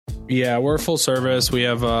Yeah, we're full service. We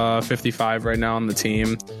have 55 right now on the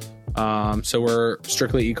team. So we're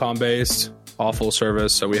strictly e-com based, all full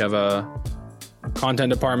service. So we have a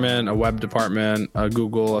content department, a web department, a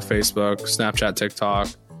Google, a Facebook, Snapchat, TikTok,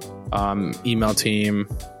 email team.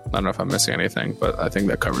 I don't know if I'm missing anything, but I think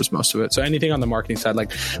that covers most of it. So anything on the marketing side,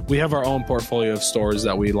 like we have our own portfolio of stores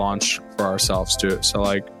that we launch for ourselves too. So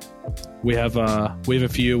like we have a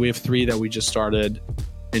few. We have 3 that we just started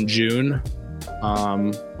in June.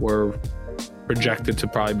 We're projected to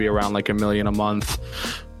probably be around like $1 million a month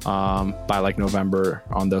by like November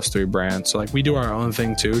on those 3 brands. So like we do our own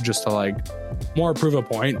thing too, just to like more prove a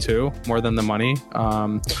point too, more than the money,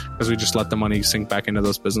 because we just let the money sink back into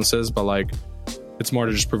those businesses. But like it's more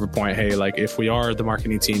to just prove a point. Hey, like if we are the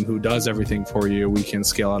marketing team who does everything for you, we can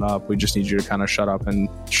scale it up. We just need you to kind of shut up and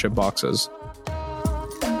ship boxes.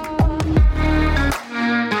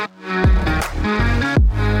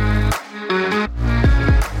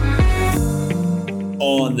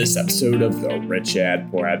 On this episode of the Rich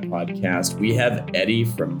Ad Poor Ad podcast, we have Eddie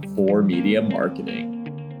from 4Media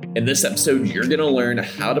Marketing. In this episode, you're going to learn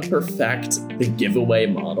how to perfect the giveaway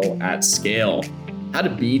model at scale, how to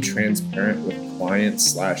be transparent with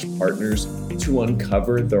clients/partners to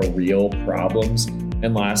uncover the real problems,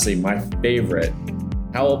 and lastly, my favorite,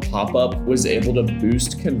 how a pop-up was able to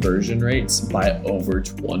boost conversion rates by over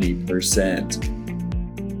 20%.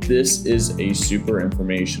 This is a super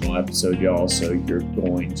informational episode, y'all, so you're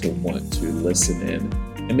going to want to listen in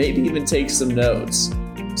and maybe even take some notes.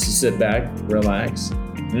 So sit back, relax,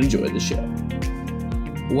 and enjoy the show.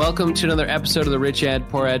 Welcome to another episode of the Rich Ad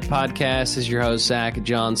Poor Ad podcast. This is your host, Zach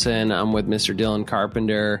Johnson. I'm with Mr. Dylan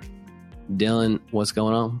Carpenter. Dylan, what's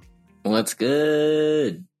going on? What's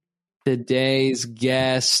good? Today's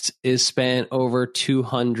guest is spent over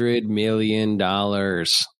 $200 million. How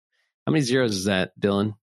many zeros is that,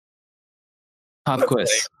 Dylan? Pop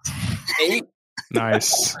quiz. 8?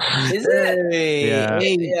 Nice. Is it? Yeah.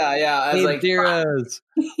 8, yeah. I was like zeros.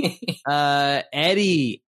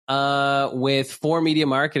 Eddie, with 4Media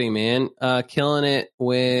Marketing, man, killing it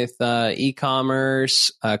with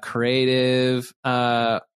e-commerce, creative.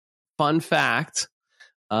 Fun fact,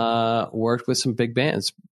 worked with some big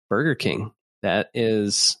bands. Burger King. That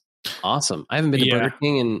is awesome. I haven't been to Burger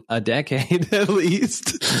King in a decade at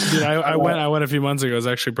least. Dude, I went a few months ago. It was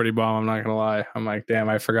actually pretty bomb. I'm not gonna lie. I'm like, damn,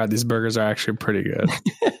 I forgot these burgers are actually pretty good.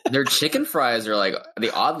 Their chicken fries are like,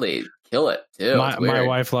 they oddly kill it too. My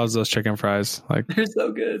wife loves those chicken fries. Like they're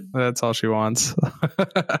so good. That's all she wants.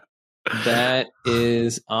 That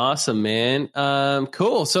is awesome, man.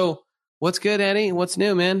 Cool. So what's good, Eddie? What's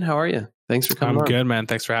new, man? How are you? Thanks for coming on. Good, man.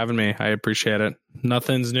 Thanks for having me. I appreciate it.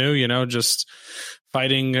 Nothing's new, just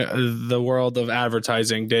fighting the world of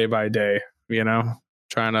advertising day by day,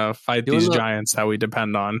 trying to fight these giants that we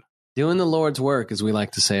depend on. Doing the Lord's work, as we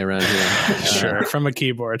like to say around here. Sure. From a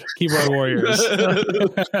keyboard warriors.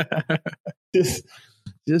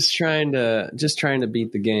 just trying to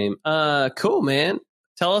beat the game. Cool, man.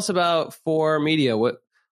 Tell us about 4Media. What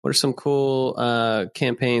are some cool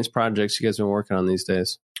campaigns, projects you guys have been working on these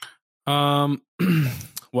days?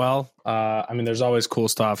 Well, there's always cool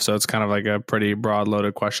stuff, so it's kind of like a pretty broad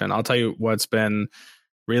loaded question. I'll tell you what's been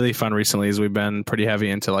really fun recently is we've been pretty heavy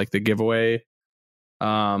into like the giveaway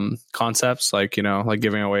concepts, like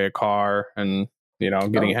giving away a car and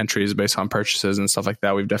getting entries based on purchases and stuff like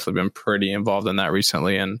that. We've definitely been pretty involved in that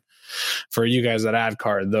recently, and for you guys that add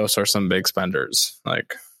card, those are some big spenders,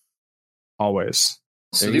 like always.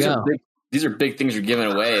 So these are big things you're giving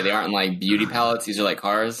away. They aren't like beauty palettes. These are like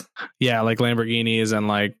cars. Yeah, like Lamborghinis and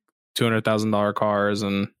like $200,000 cars.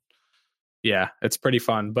 And yeah, it's pretty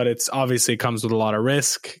fun. But it's obviously comes with a lot of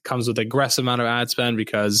risk, comes with aggressive amount of ad spend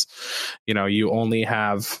because, you only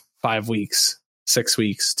have 5 weeks, 6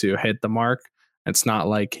 weeks to hit the mark. It's not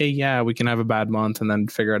like, hey, yeah, we can have a bad month and then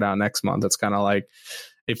figure it out next month. It's kind of like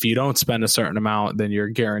if you don't spend a certain amount, then you're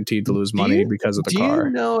guaranteed to lose money because of the car. Do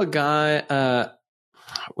you know a guy...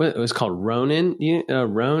 it was called Ronin,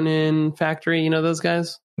 Ronin Factory. You know those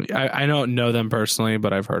guys? I don't know them personally,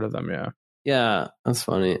 but I've heard of them. Yeah, that's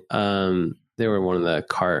funny. They were one of the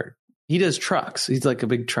car. He does trucks. He's like a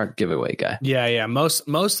big truck giveaway guy. Yeah. Most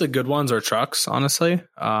of the good ones are trucks. Honestly,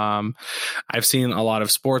 I've seen a lot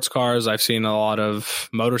of sports cars. I've seen a lot of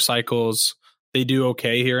motorcycles. They do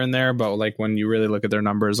okay here and there, but like when you really look at their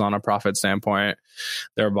numbers on a profit standpoint,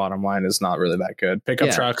 their bottom line is not really that good.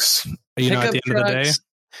 Pickup trucks. At the end of the day,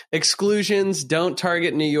 Exclusions: don't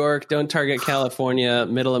target New York, don't target California,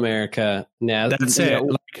 Middle America. That's it.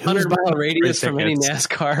 Like, 100-mile radius from any tickets?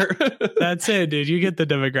 NASCAR. That's it, dude. You get the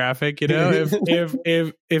demographic. You know,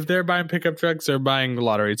 if they're buying pickup trucks, they're buying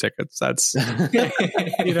lottery tickets. That's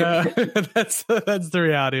you know, that's the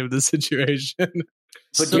reality of the situation.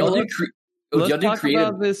 But So y'all do let's talk creative.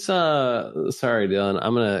 about this. Sorry, Dylan.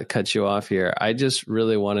 I'm going to cut you off here. I just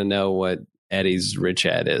really want to know what Eddie's Rich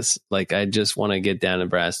Ad is. Like, I just want to get down to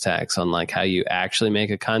brass tacks on like how you actually make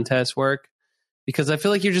a contest work, because I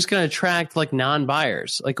feel like you're just going to attract like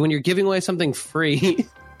non-buyers. Like when you're giving away something free,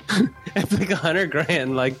 it's like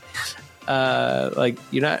 $100,000. Like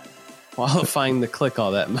you're not qualifying the click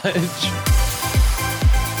all that much.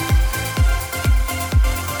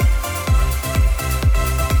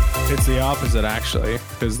 It's the opposite, actually,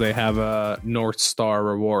 because they have a North Star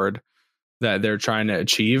reward that they're trying to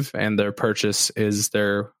achieve, and their purchase is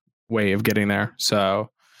their way of getting there.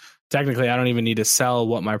 So technically, I don't even need to sell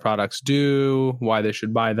what my products do, why they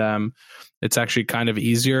should buy them. It's actually kind of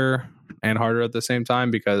easier and harder at the same time,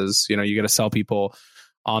 because, you know, you got to sell people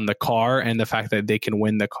on the car and the fact that they can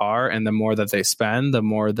win the car. And the more that they spend, the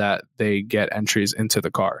more that they get entries into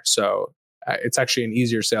the car. So it's actually an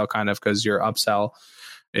easier sale, kind of, because your upsell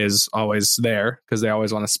is always there, because they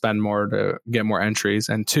always want to spend more to get more entries.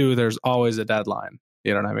 And two, there's always a deadline.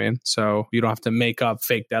 You know what I mean? So you don't have to make up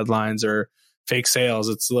fake deadlines or fake sales.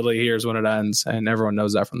 It's literally, here's when it ends. And everyone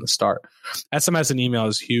knows that from the start. SMS and email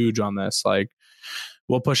is huge on this. Like,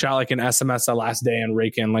 we'll push out like an SMS the last day and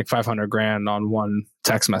rake in like $500,000 on one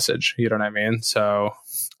text message. You know what I mean? So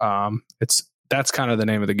that's kind of the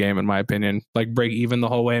name of the game, in my opinion. Like, break even the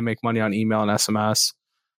whole way, make money on email and SMS,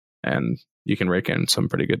 and you can rake in some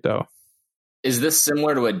pretty good dough. Is this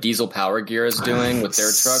similar to what Diesel Power Gear is doing with their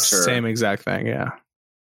trucks? Or Same exact thing, yeah.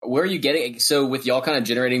 where are you getting? So with y'all kind of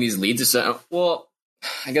generating these leads, well,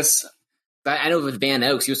 I guess I know with Van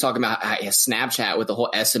Oaks, he was talking about Snapchat with the whole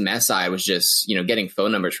SMS side was just, you know, getting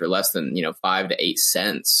phone numbers for less than, 5 to 8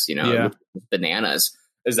 cents, Yeah. bananas.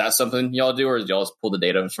 Is that something y'all do, or do y'all just pull the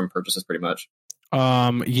data from purchases pretty much?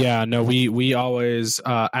 Yeah, no, we always,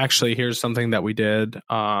 actually, here's something that we did,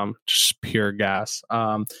 just pure gas.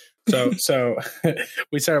 So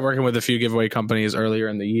we started working with a few giveaway companies earlier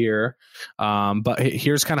in the year. But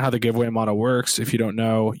here's kind of how the giveaway model works. If you don't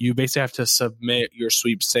know, you basically have to submit your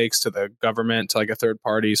sweepstakes to the government, to like a third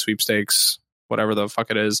party sweepstakes, whatever the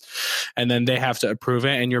fuck it is. And then they have to approve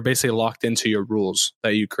it. And you're basically locked into your rules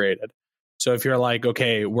that you created. So if you're like,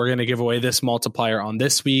 okay, we're going to give away this multiplier on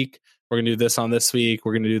this week, we're going to do this on this week,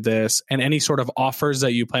 we're going to do this, and any sort of offers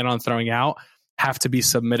that you plan on throwing out have to be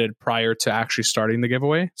submitted prior to actually starting the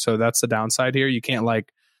giveaway. So that's the downside here. You can't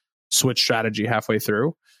like switch strategy halfway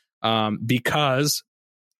through, because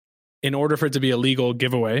in order for it to be a legal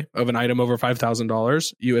giveaway of an item over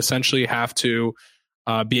 $5,000, you essentially have to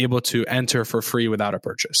be able to enter for free without a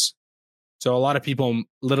purchase. So a lot of people,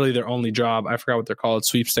 literally their only job, I forgot what they're called,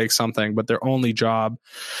 sweepstakes something, but their only job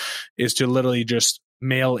is to literally just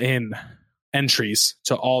mail in entries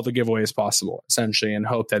to all the giveaways possible, essentially, and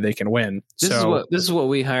hope that they can win. This is what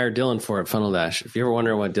we hired Dylan for at Funnel Dash. If you ever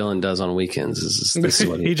wonder what Dylan does on weekends, this is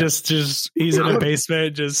what he just he's in a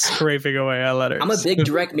basement just scraping away at letters. I'm a big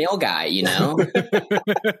direct mail guy,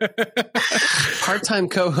 part-time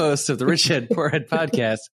co-host of the Rich Head Poor Head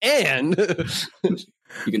podcast, and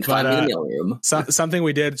you can find me in the mailroom. Something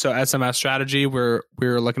we did. So SMS strategy, we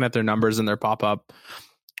were looking at their numbers, and their pop-up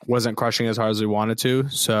wasn't crushing as hard as we wanted to.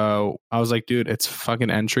 So I was like, dude, it's fucking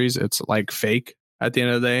entries. It's like fake at the end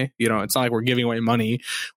of the day. It's not like we're giving away money.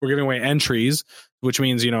 We're giving away entries, which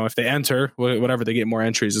means, if they enter, whatever, they get more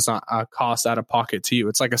entries. It's not a cost out of pocket to you.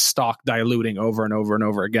 It's like a stock diluting over and over and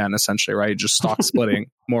over again, essentially, right? Just stock splitting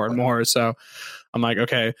more and more. So I'm like,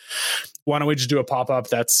 okay, why don't we just do a pop-up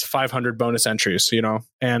that's 500 bonus entries,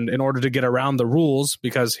 And in order to get around the rules,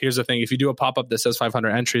 because here's the thing, if you do a pop-up that says 500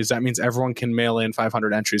 entries, that means everyone can mail in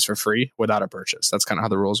 500 entries for free without a purchase. That's kind of how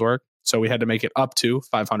the rules work. So we had to make it up to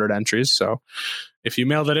 500 entries. So if you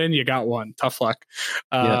mailed it in, you got one. Tough luck.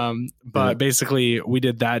 But basically we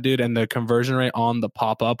did that, dude. And the conversion rate on the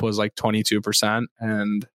pop-up was like 22%.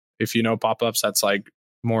 And if you know pop-ups, that's like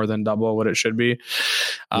more than double what it should be.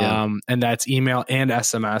 And that's email and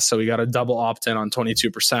SMS. So we got a double opt-in on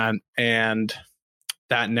 22%. And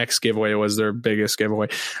that next giveaway was their biggest giveaway.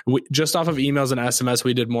 Just off of emails and SMS,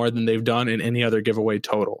 we did more than they've done in any other giveaway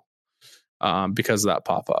total, because of that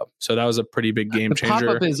pop-up. So that was a pretty big game changer. The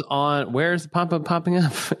pop-up is on, where's the pop-up popping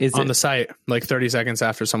up? Is on the site, like 30 seconds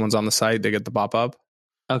after someone's on the site, they get the pop-up.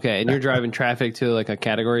 Okay, and you're driving traffic to like a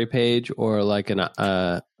category page or like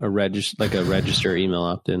a register email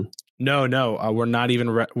opt-in? No, we're not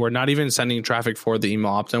even sending traffic for the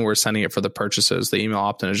email opt-in. We're sending it for the purchases. The email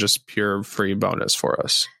opt-in is just pure free bonus for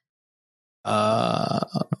us.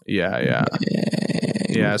 Yeah.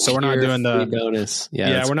 So we're not doing the bonus.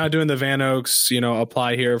 We're not doing the Van Oaks,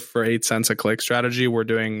 apply here for 8 cents a click strategy. We're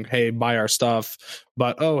doing, hey, buy our stuff,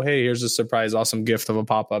 but hey, here's a surprise, awesome gift of a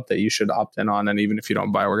pop-up that you should opt in on, and even if you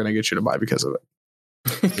don't buy, we're going to get you to buy because of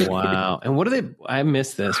it. Wow. And what are they? I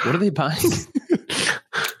missed this. What are they buying?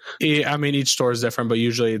 I mean, each store is different, but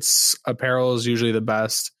usually apparel is usually the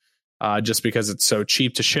best, just because it's so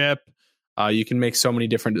cheap to ship. You can make so many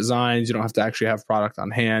different designs. You don't have to actually have product on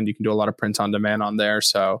hand. You can do a lot of print on demand on there.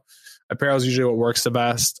 So apparel is usually what works the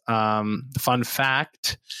best. Fun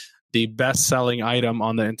fact, the best selling item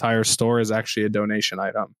on the entire store is actually a donation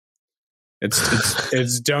item.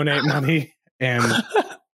 It's donate money and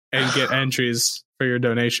get entries for your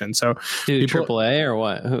donation. So AAA or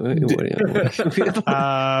what?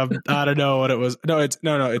 I don't know what it was. No,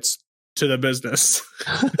 it's to the business.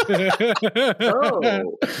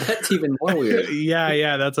 Oh, that's even more weird.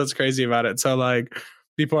 Yeah, that's what's crazy about it. So like,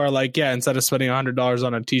 people are like, yeah, instead of spending $100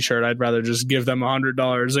 on a t-shirt, I'd rather just give them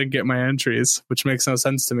 $100 and get my entries, which makes no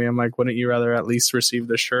sense to me. I'm like, wouldn't you rather at least receive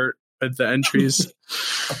the shirt with the entries?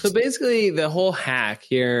 So basically the whole hack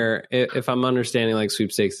here, if I'm understanding like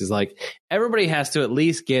sweepstakes, is like everybody has to at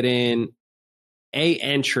least get in a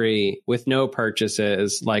entry with no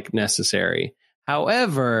purchases like necessary.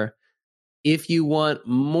 However, if you want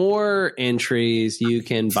more entries, you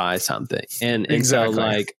can buy something. And Exactly. So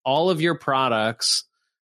like all of your products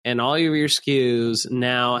and all of your SKUs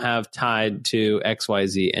now have tied to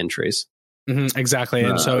XYZ entries. Mm-hmm, exactly.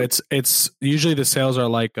 And so it's usually the sales are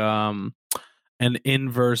like an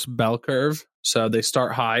inverse bell curve. So they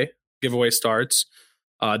start high, giveaway starts.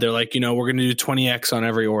 They're like, we're going to do 20x on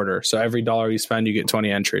every order. So every $1 you spend, you get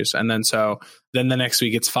 20 entries. And then then the next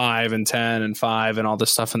week it's 5 and 10 and 5 and all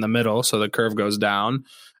this stuff in the middle. So the curve goes down.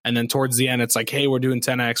 And then towards the end, it's like, hey, we're doing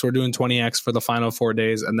 10x, we're doing 20x for the final 4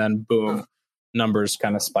 days. And then boom, numbers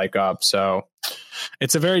kind of spike up. So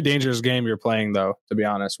it's a very dangerous game you're playing, though, to be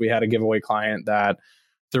honest. We had a giveaway client that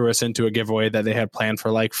threw us into a giveaway that they had planned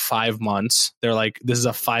for like 5 months. They're like, this is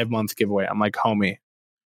a 5-month giveaway. I'm like, homie,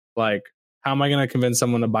 like, how am I going to convince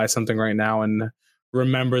someone to buy something right now and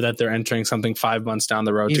remember that they're entering something 5 months down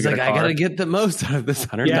the road? He's to get like, a car? I got to get the most out of this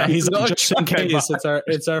 $100. Yeah, he's like, just in case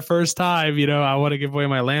it's our first time. I want to give away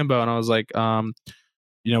my Lambo, and I was like,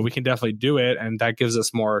 we can definitely do it, and that gives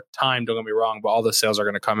us more time. Don't get me wrong, but all the sales are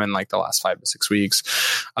going to come in like the last 5 to 6 weeks,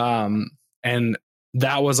 and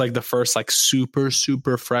that was like the first like super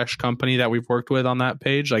super fresh company that we've worked with on that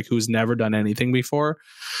page, like who's never done anything before.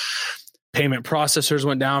 Payment processors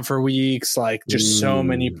went down for weeks, like just so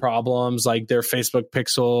many problems. Like their Facebook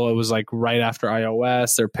pixel, it was like right after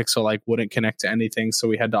iOS, their pixel like wouldn't connect to anything. So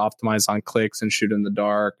we had to optimize on clicks and shoot in the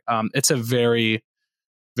dark. It's a very,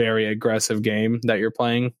 very aggressive game that you're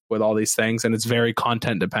playing with all these things. And it's very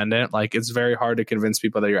content dependent. Like it's very hard to convince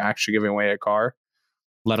people that you're actually giving away a car,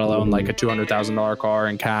 let alone like a $200,000 car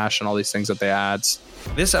in cash and all these things that they add.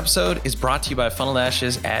 This episode is brought to you by Funnel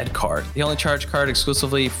Dash's Ad Card, the only charge card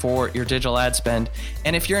exclusively for your digital ad spend.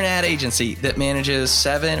 And if you're an ad agency that manages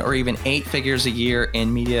 7 or even 8 figures a year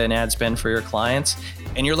in media and ad spend for your clients,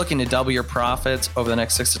 and you're looking to double your profits over the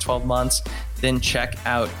next 6 to 12 months, then check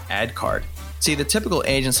out Ad Card. See, the typical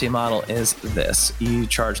agency model is this. You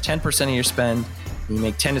charge 10% of your spend, you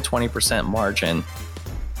make 10 to 20% margin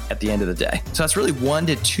at the end of the day. So that's really 1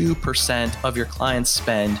 to 2% of your client's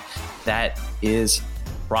spend that is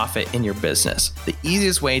profit in your business. The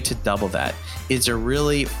easiest way to double that is to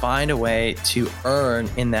really find a way to earn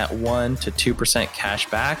in that 1 to 2% cash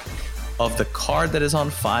back of the card that is on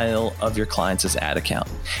file of your client's ad account.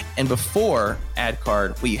 And before Ad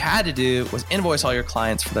Card, what you had to do was invoice all your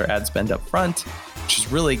clients for their ad spend up front, which is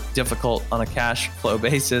really difficult on a cash flow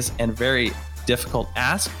basis and very difficult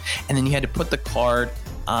ask. And then you had to put the card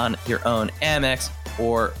on your own Amex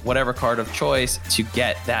or whatever card of choice to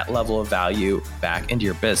get that level of value back into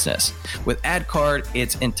your business. With Ad Card,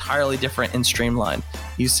 it's entirely different and streamlined.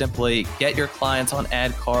 You simply get your clients on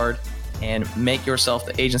Ad Card and make yourself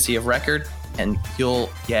the agency of record, and you'll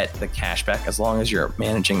get the cash back as long as you're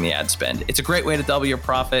managing the ad spend. It's a great way to double your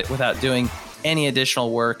profit without doing any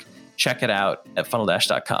additional work. Check it out at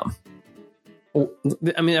funneldash.com.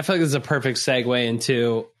 I mean, I feel like this is a perfect segue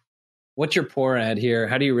into what's your poor ad here?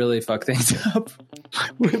 How do you really fuck things up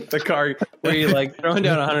with the car? Where you like throwing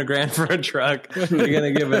down $100,000 for a truck? You're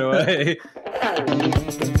gonna give it away.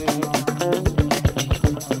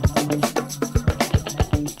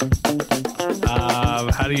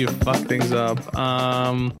 How do you fuck things up?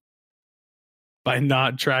 By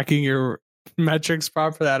not tracking your metrics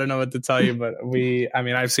properly. I don't know what to tell you, but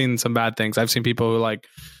I've seen some bad things. I've seen people who like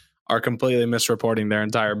are completely misreporting their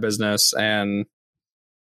entire business and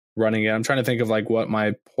running it. I'm trying to think of like what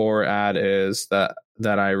my poor ad is that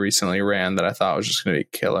I recently ran that I thought was just going to be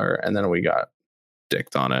killer, and then we got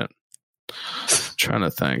dicked on it. Trying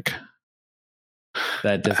to think.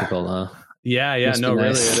 That difficult, huh? Yeah. No, really,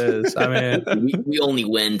 it is. I mean, we only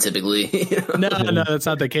win typically. No, that's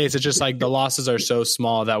not the case. It's just like the losses are so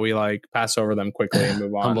small that we like pass over them quickly and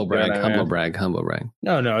move on. Humble brag.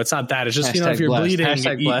 No, it's not that. It's just, Hashtag if you're blessed. bleeding,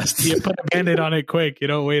 Hashtag you put a Band-Aid on it quick. You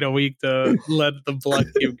don't wait a week to let the blood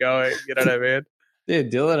keep going. You know what I mean?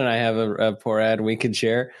 Dude, Dylan and I have a poor ad we could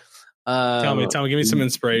share. Tell me, give me some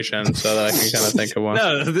inspiration so that I can kind of think of one.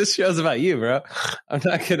 No, this show's about you, bro. I'm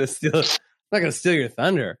not gonna steal your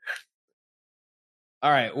thunder. All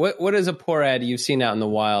right, what is a poor ad you've seen out in the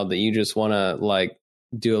wild that you just want to like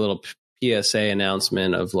do a little PSA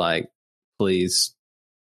announcement of like, please,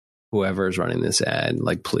 whoever's running this ad,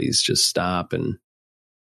 like, please just stop and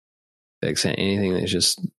fix anything that's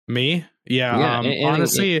just me? Yeah,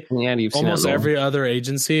 honestly, almost every other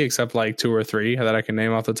agency except like 2 or 3 that I can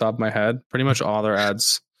name off the top of my head. Pretty much all their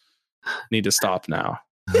ads need to stop now.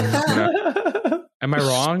 You know? Am I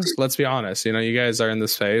wrong? Let's be honest. You know, you guys are in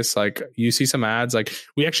this space. Like, you see some ads. Like,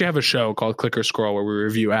 we actually have a show called Click or Scroll where we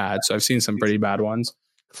review ads. So I've seen some pretty bad ones.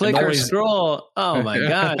 Click or Scroll. Oh my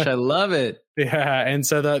gosh, I love it. Yeah, and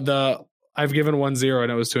so the I've given 1 0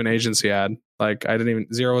 and it was to an agency ad. Like,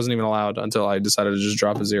 0 wasn't even allowed until I decided to just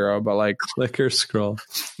drop a 0. But like, Click or Scroll.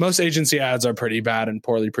 Most agency ads are pretty bad and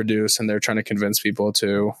poorly produced, and they're trying to convince people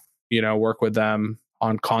to, you know, work with them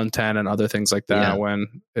on content and other things like that,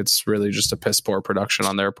 when it's really just a piss poor production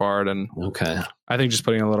on their part. And I think just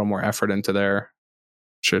putting a little more effort into there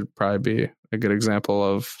should probably be a good example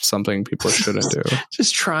of something people shouldn't do.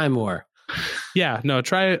 Just try more. Yeah, no,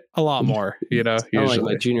 try a lot more. You know, usually. Like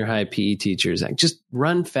my junior high PE teachers, Zach, just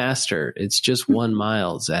run faster. It's just 1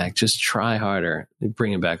 mile, Zach. Just try harder.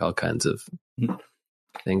 Bringing back all kinds of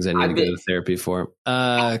things I need to go to therapy for.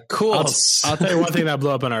 Cool. I'll tell you one thing that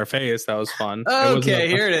blew up in our face. That was fun. Okay,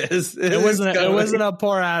 here it is. It wasn't a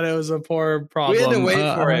poor ad. It was a poor problem. We had to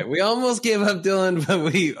wait for it. We almost gave up, Dylan, but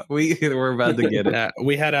we were about to get it. Yeah,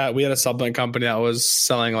 we had a supplement company that was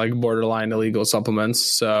selling like borderline illegal supplements.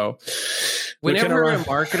 So whenever a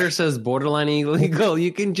marketer says borderline illegal,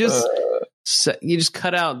 you can just you just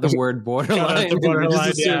cut out the word borderline.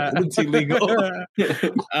 It's illegal.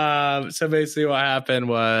 So basically what happened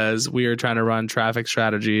was we were trying to run traffic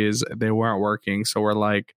strategies. They weren't working. So we're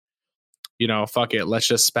like, you know, fuck it. Let's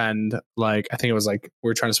just spend like, I think it was like, we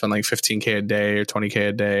were trying to spend like $15K a day or $20K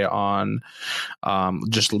a day on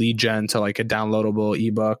just lead gen to like a downloadable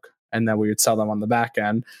ebook. And then we would sell them on the back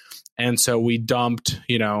end. And so we dumped,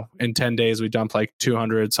 you know, in 10 days, we dumped like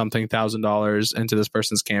 $200,000 into this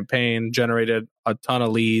person's campaign, generated a ton of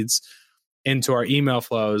leads into our email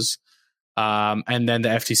flows. And then the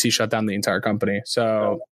FTC shut down the entire company.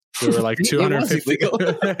 So we were like 250.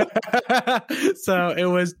 So it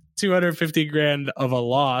was 250 grand of a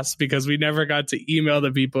loss because we never got to email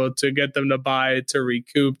the people to get them to buy, to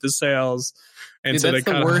recoup the sales. And dude,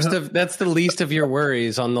 so that's the least of your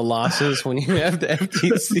worries on the losses when you have the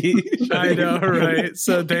FTC. I know, right?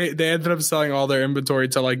 So they ended up selling all their inventory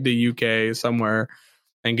to like the UK somewhere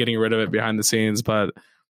and getting rid of it behind the scenes. But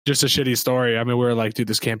just a shitty story. I mean, we were like, dude,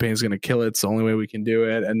 this campaign is going to kill it. It's the only way we can do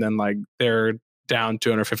it. And then like they're down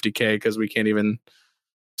 250K because we can't even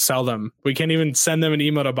sell them. We can't even send them an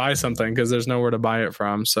email to buy something because there's nowhere to buy it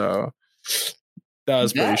from. So that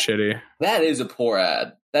was pretty shitty. That is a poor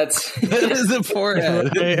ad. That is a poor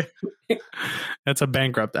ad. Right? That's a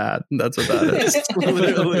bankrupt ad. That's what that is.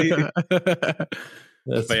 Literally.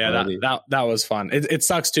 But yeah, that was fun. It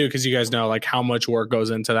sucks too because you guys know like how much work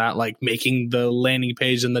goes into that, like making the landing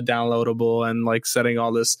page and the downloadable and like setting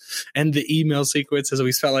all this and the email sequences.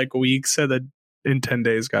 We spent like weeks and then in 10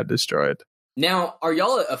 days got destroyed. Now, are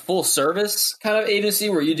y'all a full service kind of agency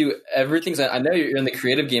where you do everything? I know you're in the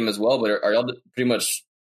creative game as well, but are y'all pretty much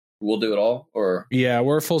we'll do it all? Or yeah,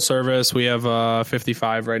 we're full service. We have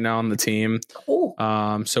 55 right now on the team. Cool.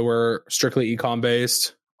 So we're strictly ecom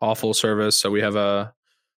based, all full service. So we have a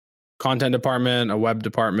content department, a web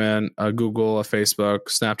department, a Google, a Facebook,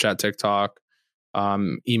 Snapchat, TikTok,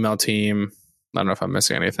 email team. I don't know if I'm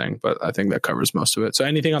missing anything, but I think that covers most of it. So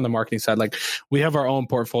anything on the marketing side, like we have our own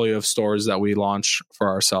portfolio of stores that we launch for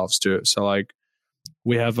ourselves too. So like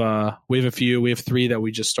we have a few. We have 3 that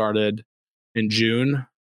we just started in June.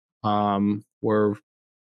 We're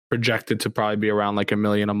projected to probably be around like $1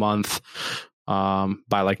 million a month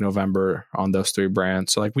by like November on those 3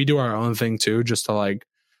 brands. So like we do our own thing too, just to like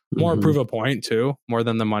more prove a point too, more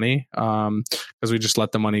than the money. Because we just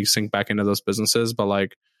let the money sink back into those businesses. But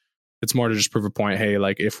like, it's more to just prove a point. Hey,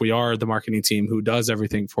 like if we are the marketing team who does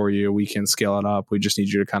everything for you, we can scale it up. We just need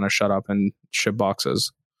you to kind of shut up and ship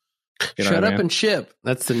boxes. Shut up and ship.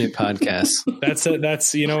 That's the new podcast. That's it.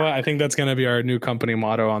 That's, you know what? I think that's going to be our new company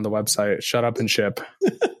motto on the website. Shut up and ship.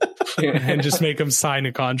 And just make them sign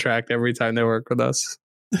a contract every time they work with us.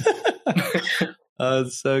 Oh,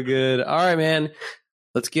 it's so good. All right, man.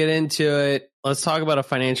 Let's get into it. Let's talk about a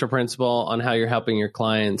financial principle on how you're helping your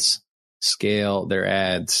clients scale their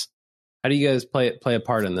ads. How do you guys play a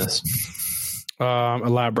part in this?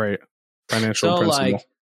 Elaborate. Financial principle. Like,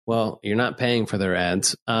 well, you're not paying for their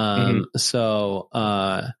ads. So,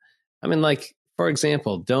 I mean, like, for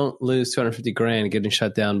example, don't lose $250,000 getting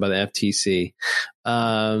shut down by the FTC.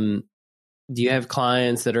 Do you have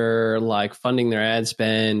clients that are like funding their ad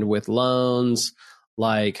spend with loans?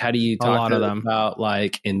 Like, how do you talk to them about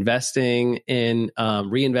like investing in,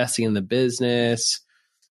 reinvesting in the business?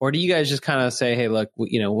 Or do you guys just kind of say, hey, look,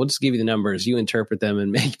 we'll just give you the numbers. You interpret them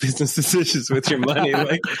and make business decisions with your money.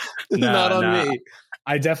 Like, not on me.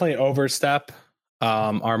 I definitely overstep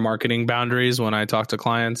our marketing boundaries when I talk to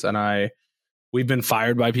clients. And we've been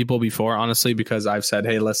fired by people before, honestly, because I've said,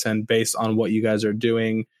 hey, listen, based on what you guys are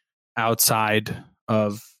doing outside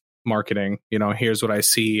of marketing, here's what I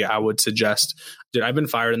see. I would suggest, I've been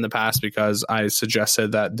fired in the past because I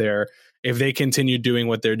suggested that if they continue doing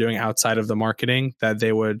what they're doing outside of the marketing, that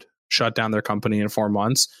they would shut down their company in 4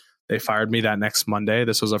 months. They fired me that next Monday.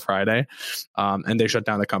 This was a Friday. And they shut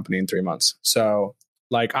down the company in 3 months. So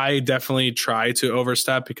like, I definitely try to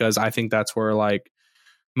overstep because I think that's where like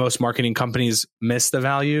most marketing companies miss the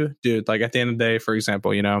value. Dude, like at the end of the day, for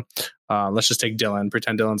example, let's just take Dylan,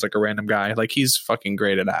 pretend Dylan's like a random guy. Like he's fucking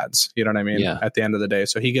great at ads. You know what I mean? Yeah. At the end of the day.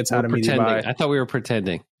 So he gets out of media buy. I thought we were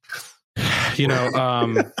pretending.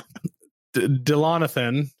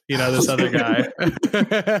 Delonathan, this other guy.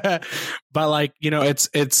 But like,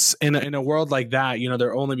 it's in a world like that,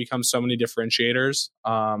 there only becomes so many differentiators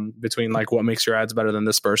between like what makes your ads better than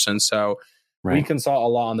this person. So we consult a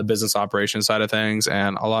lot on the business operations side of things.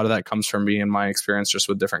 And a lot of that comes from me and my experience just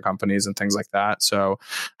with different companies and things like that. So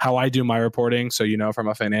how I do my reporting, so, from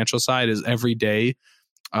a financial side, is every day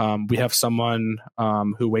we have someone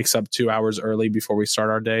who wakes up 2 hours early before we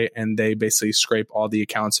start our day, and they basically scrape all the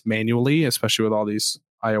accounts manually, especially with all these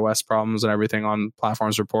iOS problems and everything on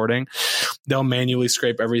platforms reporting. They'll manually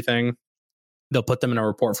scrape everything. They'll put them in a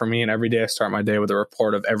report for me. And every day I start my day with a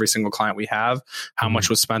report of every single client we have, how much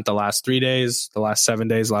was spent the last 3 days, the last 7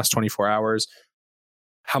 days, the last 24 hours.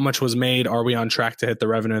 How much was made? Are we on track to hit the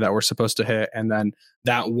revenue that we're supposed to hit? And then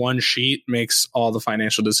that one sheet makes all the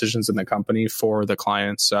financial decisions in the company for the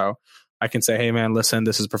clients. So I can say, hey, man, listen,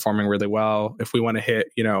 this is performing really well. If we want to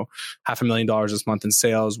hit, $500,000 this month in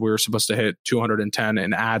sales, we're supposed to hit 210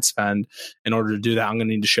 in ad spend. In order to do that, I'm going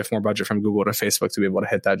to need to shift more budget from Google to Facebook to be able to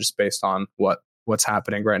hit that just based on what's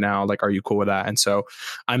happening right now. Like, are you cool with that? And so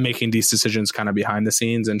I'm making these decisions kind of behind the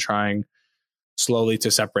scenes and trying slowly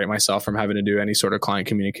to separate myself from having to do any sort of client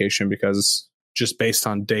communication, because just based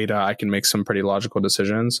on data, I can make some pretty logical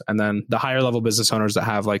decisions. And then the higher level business owners that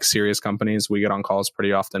have like serious companies, we get on calls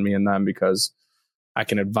pretty often, me and them, because I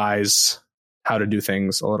can advise how to do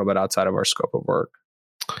things a little bit outside of our scope of work.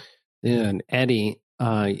 Yeah, and Eddie,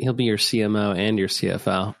 he'll be your CMO and your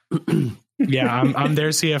CFO. Yeah, I'm their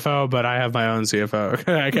CFO, but I have my own CFO.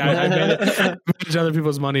 I manage other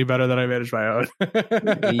people's money better than I manage my own.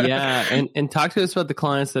 Yeah, and talk to us about the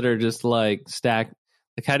clients that are just like stacked.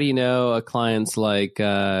 Like, how do you know a client's like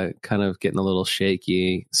kind of getting a little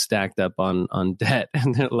shaky, stacked up on debt,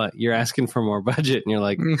 and they're like, you're asking for more budget, and you're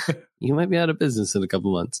like, you might be out of business in a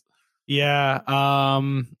couple months. Yeah,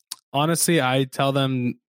 honestly, I tell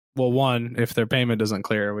them, well, one, if their payment doesn't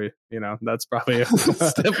clear, that's probably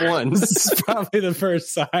step one. It's probably the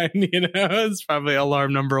first sign. It's probably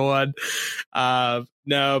alarm number one.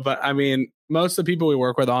 No, but I mean, most of the people we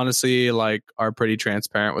work with, honestly, like, are pretty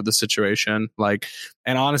transparent with the situation. Like,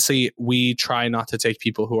 and honestly, we try not to take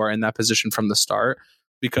people who are in that position from the start,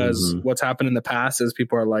 because what's happened in the past is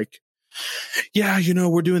people are like, yeah,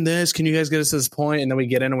 we're doing this. Can you guys get us to this point? And then we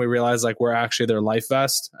get in and we realize like we're actually their life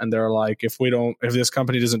vest. And they're like, if this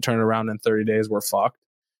company doesn't turn it around in 30 days, we're fucked.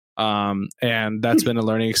 And that's been a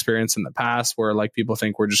learning experience in the past where like people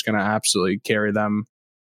think we're just going to absolutely carry them.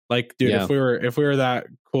 Like, dude, if we were that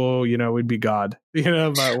cool, we'd be God, but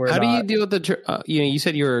we're How not. do you deal with the, you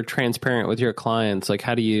said you were transparent with your clients. Like,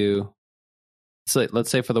 how do you, so let's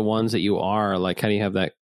say for the ones that you are, like, how do you have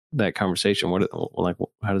that conversation?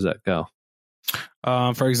 How does that go?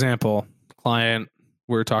 For example, client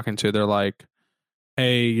we're talking to, they're like,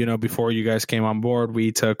 hey, you know, before you guys came on board,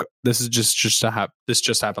 we took, this just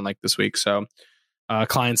happened like this week. So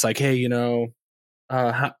clients like, hey, you know,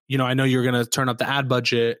 I know you're going to turn up the ad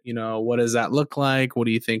budget. You know, what does that look like? What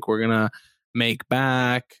do you think we're going to make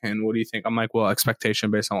back? And what do you think? I'm like, well, expectation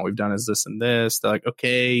based on what we've done is this and this. They're like,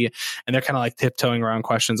 okay. And they're kind of like tiptoeing around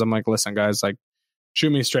questions. I'm like, listen, guys, like, shoot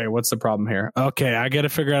me straight. What's the problem here? Okay, I got to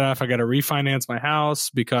figure out if I got to refinance my house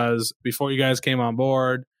because before you guys came on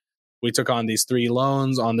board, we took on these 3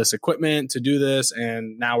 loans on this equipment to do this.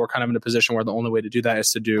 And now we're kind of in a position where the only way to do that is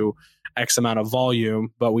to do X amount of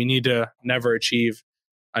volume, but we need to never achieve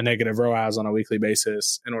a negative ROAS on a weekly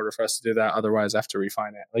basis in order for us to do that. Otherwise, I have to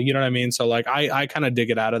refine it. Like, you know what I mean? So like, I kind of dig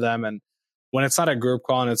it out of them. And when it's not a group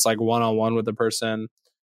call and it's like one-on-one with the person,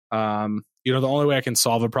 you know, the only way I can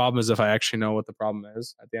solve a problem is if I actually know what the problem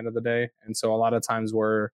is at the end of the day. And so a lot of times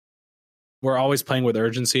we're always playing with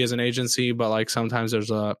urgency as an agency, but like sometimes there's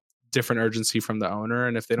a different urgency from the owner.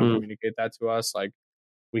 And if they don't communicate that to us, like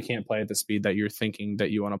we can't play at the speed that you're thinking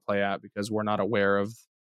that you want to play at because we're not aware of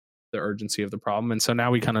the urgency of the problem. And so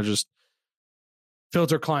now we kind of just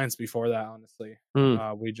filter clients before that, honestly.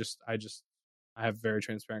 I have very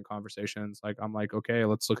transparent conversations. Like, I'm like, okay,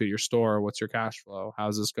 let's look at your store. What's your cash flow?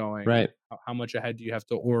 How's this going? Right. How much ahead do you have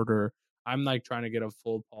to order? I'm like trying to get a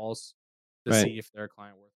full pulse to see if they're a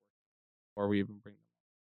client worth working before we even bring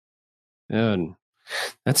them. Dude,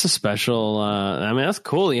 that's a special, I mean, that's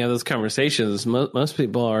cool. You have those conversations. Most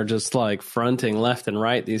people are just like fronting left and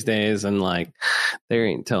right these days. And like, they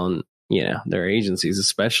ain't telling, you know, their agencies,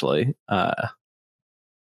 especially, oh,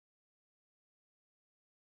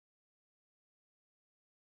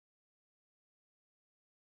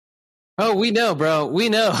 we know, bro. We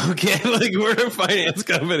know. Okay. Like, we're a finance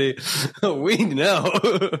company. We know.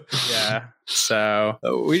 Yeah. So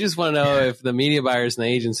we just want to know if the media buyers and the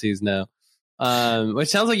agencies know. Which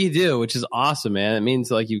sounds like you do, which is awesome, man. It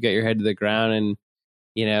means like you've got your head to the ground. And,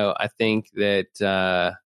 you know, I think that,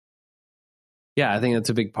 I think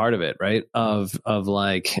that's a big part of it, right? Of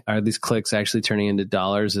like, are these clicks actually turning into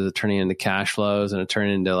dollars? Is it turning into cash flows and it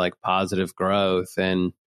turning into like positive growth?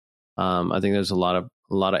 And, I think there's a lot of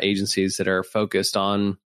agencies that are focused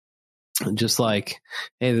on just like,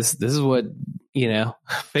 hey, this is what, you know,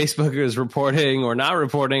 Facebook is reporting or not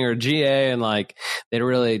reporting or GA, and like they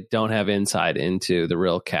really don't have insight into the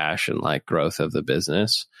real cash and like growth of the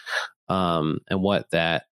business, and what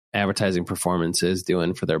that advertising performance is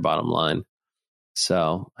doing for their bottom line.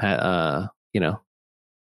 So, you know,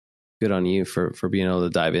 good on you for being able to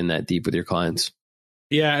dive in that deep with your clients.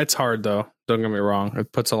 Yeah, it's hard though. Don't get me wrong.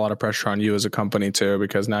 It puts a lot of pressure on you as a company too,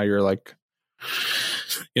 because now you're like,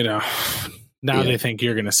 you know, now they think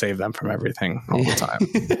you're going to save them from everything all the time.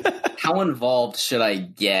 How involved should I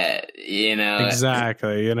get? You know,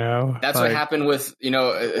 exactly. You know, that's like, what happened with, you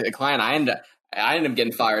know, a client I ended up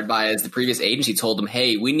getting fired by, as the previous agency told them,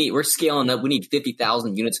 hey, we're scaling up. We need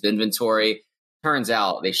 50,000 units of inventory. Turns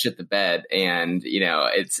out they shit the bed, and you know,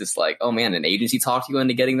 it's just like, oh man, an agency talked you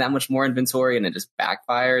into getting that much more inventory, and it just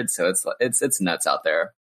backfired. So it's nuts out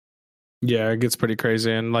there. Yeah, it gets pretty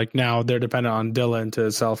crazy, and like now they're dependent on Dylan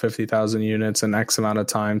to sell 50,000 units in X amount of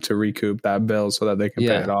time to recoup that bill so that they can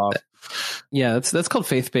pay it off. Yeah, that's called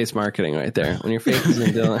faith-based marketing right there. When your faith is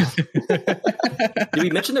in Dylan. Did we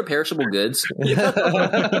mention their perishable goods?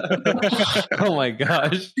 Oh my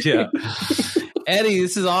gosh! Yeah. Eddie,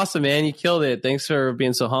 this is awesome, man. You killed it. Thanks for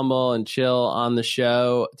being so humble and chill on the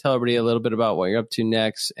show. Tell everybody a little bit about what you're up to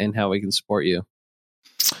next and how we can support you.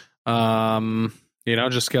 You know,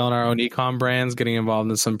 just scaling our own e-com brands, getting involved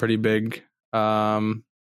in some pretty big e-com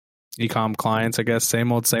clients, I guess.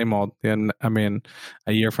 Same old. And I mean,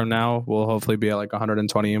 a year from now, we'll hopefully be at like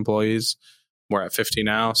 120 employees. We're at 50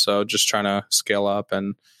 now. So just trying to scale up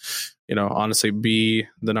and, you know, honestly be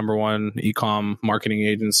the number one e-com marketing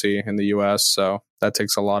agency in the US. So that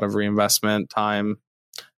takes a lot of reinvestment, time,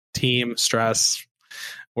 team, stress.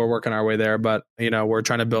 We're working our way there, but you know, we're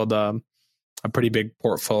trying to build a pretty big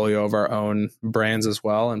portfolio of our own brands as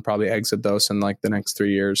well, and probably exit those in like the next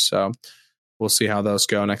 3 years. So we'll see how those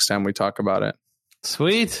go next time we talk about it.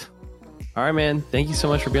 Sweet. All right, man. Thank you so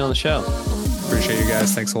much for being on the show. Appreciate you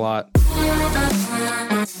guys. Thanks a lot.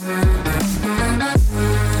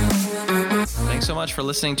 Thanks so much for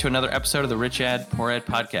listening to another episode of the Rich Ad Poor Ad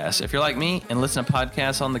podcast. If you're like me and listen to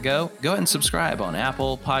podcasts on the go ahead and subscribe on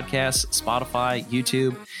Apple Podcasts, Spotify,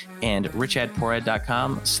 YouTube, and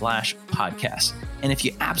richadpoorad.com/podcast. And if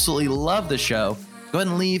you absolutely love the show, go ahead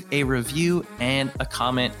and leave a review and a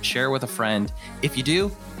comment, share with a friend. If you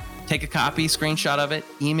do, take a copy, screenshot of it,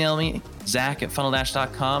 email me,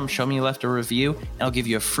 Zach@funneldash.com, show me you left a review, and I'll give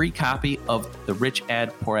you a free copy of the Rich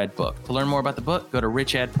Ad Poor Ad book. To learn more about the book, go to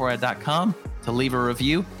richadpoorad.com. To leave a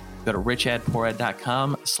review, go to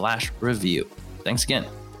richadpoorad.com/review. Thanks again.